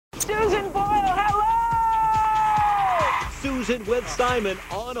Susan with Simon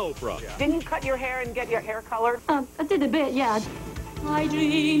on Oprah. Didn't you cut your hair and get your hair colored? I did a bit, yeah. I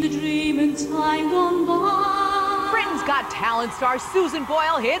dreamed a dream in time gone by. Britain's Got Talent star Susan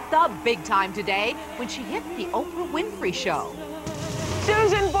Boyle hit the big time today when she hit the Oprah Winfrey Show.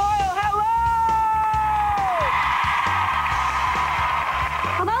 Susan Boyle, hello!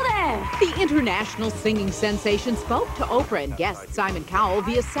 Hello there. The international singing sensation spoke to Oprah and guest Simon Cowell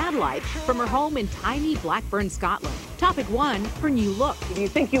via satellite from her home in tiny Blackburn, Scotland. Topic 1, her new look. Do you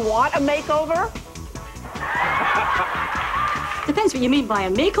think you want a makeover? Depends what you mean by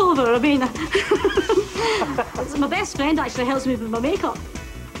a makeover. I mean, my best friend actually helps me with my makeup.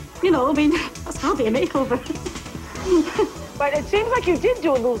 You know, I mean, that's hardly a makeover. But it seems like you did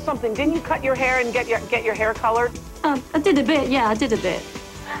do a little something. Didn't you cut your hair and get your hair colored? I did a bit, yeah, I did a bit.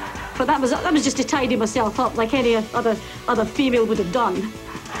 But that was just to tidy myself up like any other female would have done.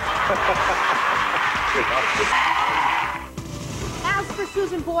 As for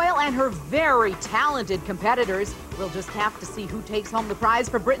Susan Boyle and her very talented competitors, we'll just have to see who takes home the prize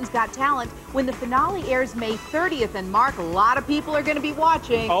for Britain's Got Talent when the finale airs May 30th. And Mark, a lot of people are going to be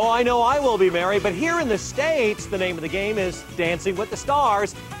watching. Oh, I know I will be, Mary, but here in the States, the name of the game is Dancing with the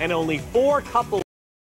Stars, and only 4 couples